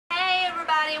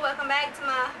everybody, welcome back to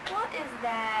my, what is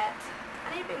that?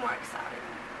 I need to be more excited.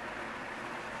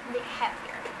 Be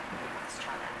happier. Let's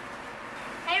try that.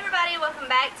 Hey everybody, welcome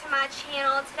back to my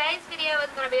channel. Today's video is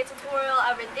going to be a tutorial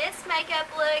over this makeup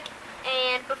look.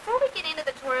 And before we get into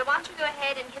the tutorial, why don't you go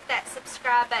ahead and hit that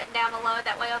subscribe button down below.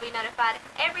 That way you'll be notified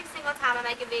every single time I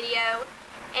make a video.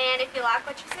 And if you like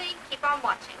what you see, keep on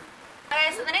watching.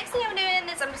 Okay, so the next thing I'm doing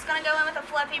is I'm just going to go in with a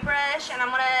fluffy brush, and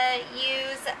I'm going to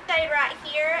use shade right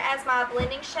here as my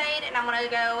blending shade, and I'm going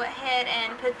to go ahead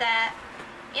and put that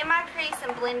in my crease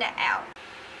and blend it out.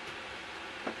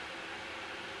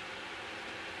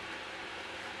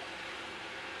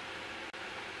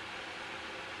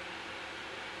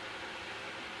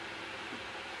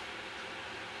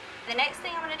 The next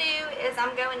thing I'm going to do is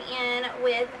I'm going in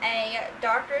with a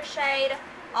darker shade,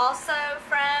 also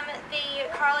from the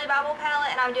Carli Bybel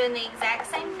palette, and I'm doing the exact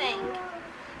same thing. I'm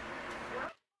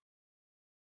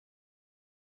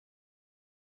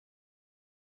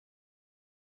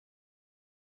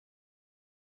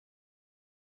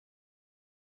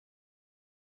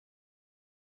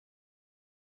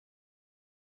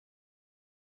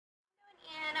going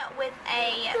in with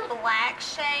a black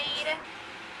shade.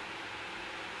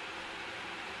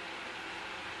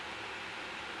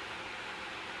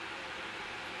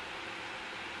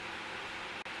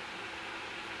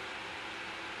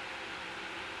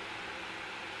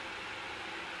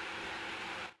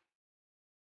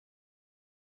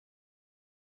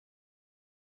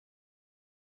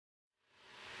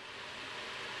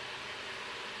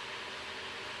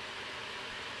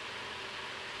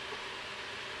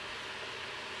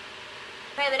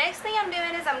 Okay, the next thing I'm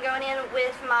doing is I'm going in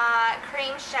with my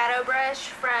cream shadow brush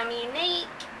from Younique.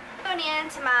 I'm going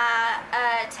into my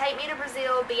Take Me to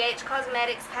Brazil BH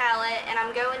Cosmetics palette, and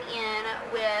I'm going in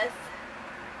with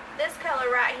this color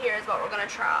right here is what we're going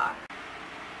to try.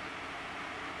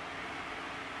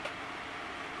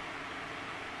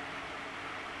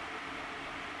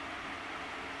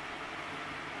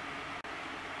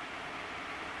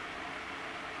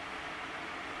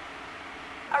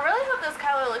 I really hope this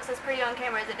color looks as pretty on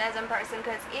camera as it does in person,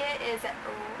 because it is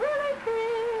really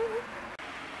pretty.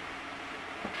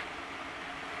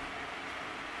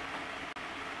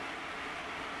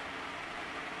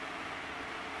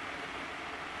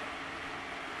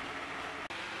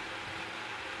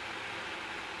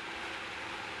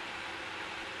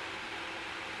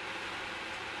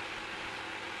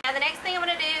 Now the next thing I'm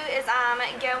going to do is I'm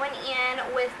going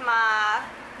in with my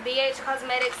BH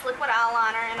Cosmetics liquid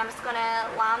eyeliner, and I'm just going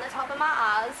to line the top of my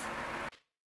eyes.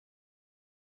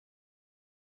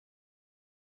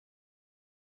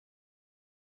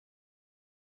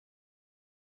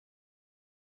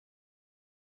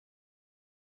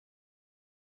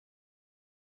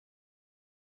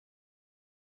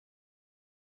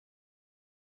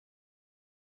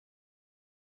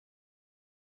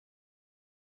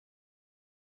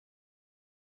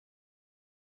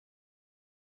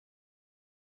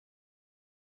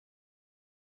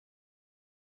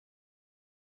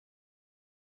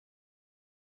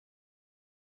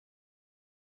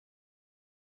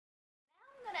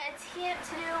 Attempt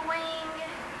to do a wing.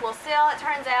 We'll see how it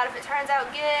turns out. If it turns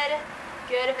out good,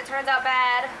 good. If it turns out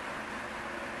bad,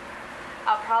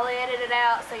 I'll probably edit it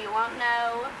out so you won't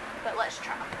know, but let's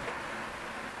try.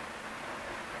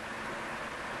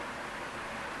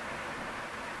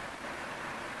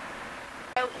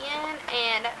 Go in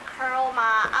and curl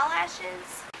my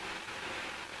eyelashes.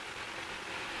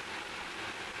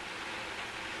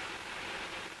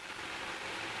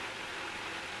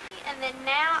 And then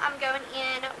now I'm going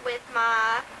in with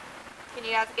my, can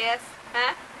you guys guess?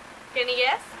 Huh? Can you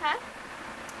guess? Huh?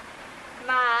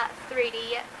 My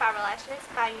 3D Fiber Lashes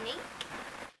by Younique.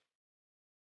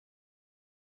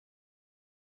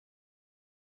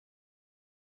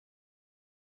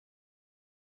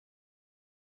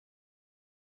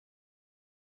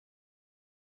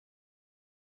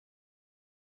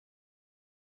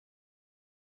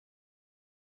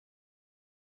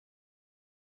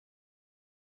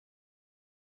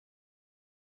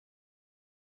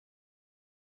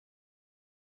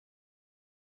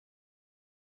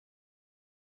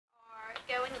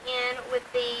 Going in with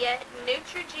the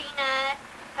Neutrogena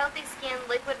Healthy Skin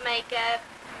Liquid Makeup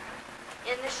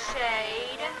in the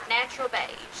shade Natural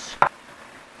Beige.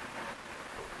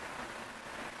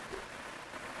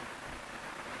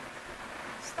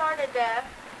 Started to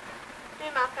do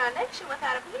my foundation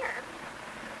without a mirror.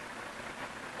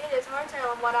 It is hard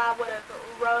telling what I would have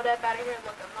rolled up out of here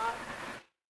looking like.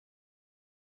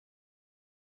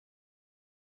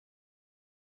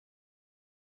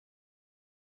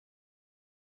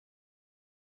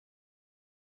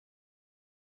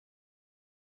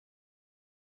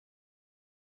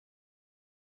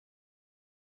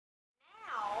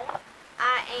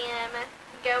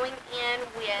 going in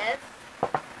with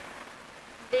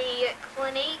the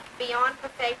Clinique Beyond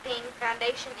Perfecting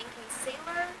Foundation and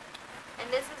Concealer. And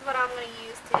this is what I'm going to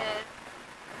use to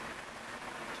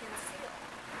conceal,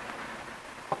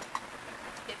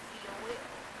 if you will.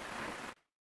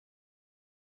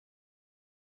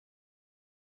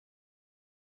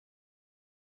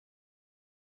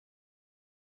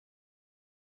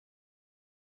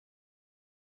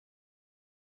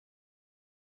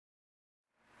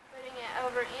 Putting it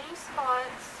over any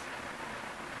spots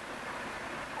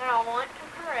that I want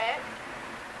to correct.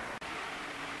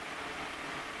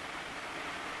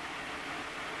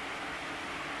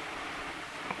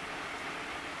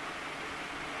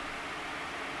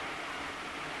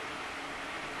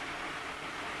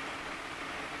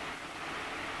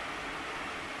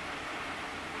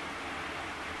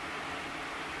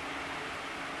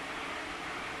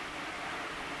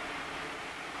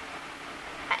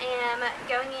 I am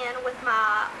going in with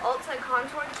my Ulta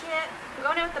contour kit. I'm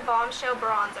going in with the Bombshell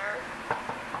bronzer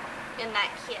in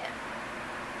that kit.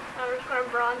 I'm just going to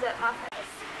bronze up my face.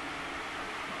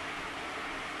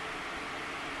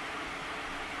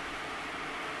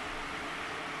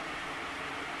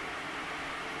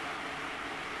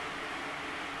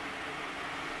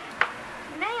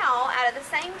 Now, out of the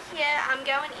same kit, I'm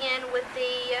going in with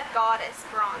the Goddess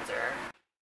bronzer.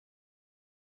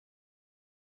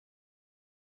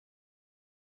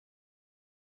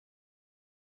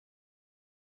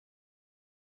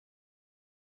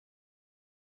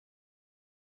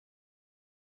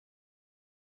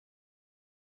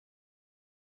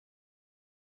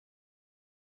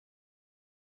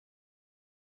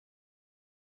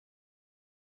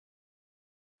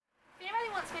 If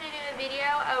anybody wants me to do a video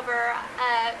over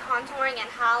contouring and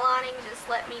highlighting, just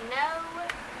let me know.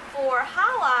 For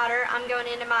highlighter, I'm going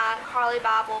into my Carli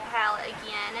Bybel palette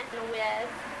again with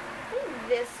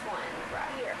this one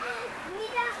right here.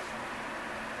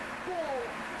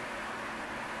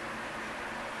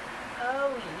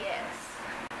 Oh yes.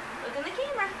 Look in the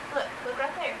camera. Look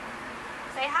right there.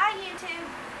 Say hi, YouTube.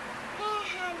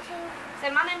 Hi, YouTube. Say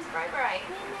my name's Bray Bray.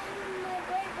 My name is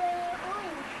Bray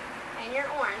Orange. And you're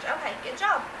orange. Okay, good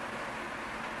job.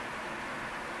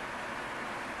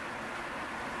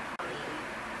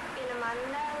 Into my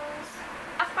nose.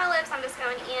 After my lips, I'm just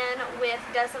going in with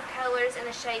Dust of Colors in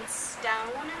the shade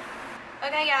Stone.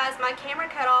 Okay guys, my camera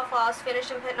cut off while I was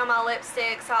finishing putting on my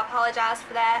lipstick, so I apologize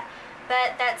for that.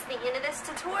 But that's the end of this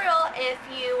tutorial. If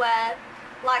you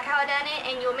like how I done it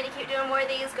and you want me to keep doing more of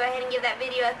these, go ahead and give that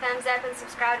video a thumbs up and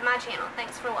subscribe to my channel.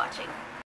 Thanks for watching.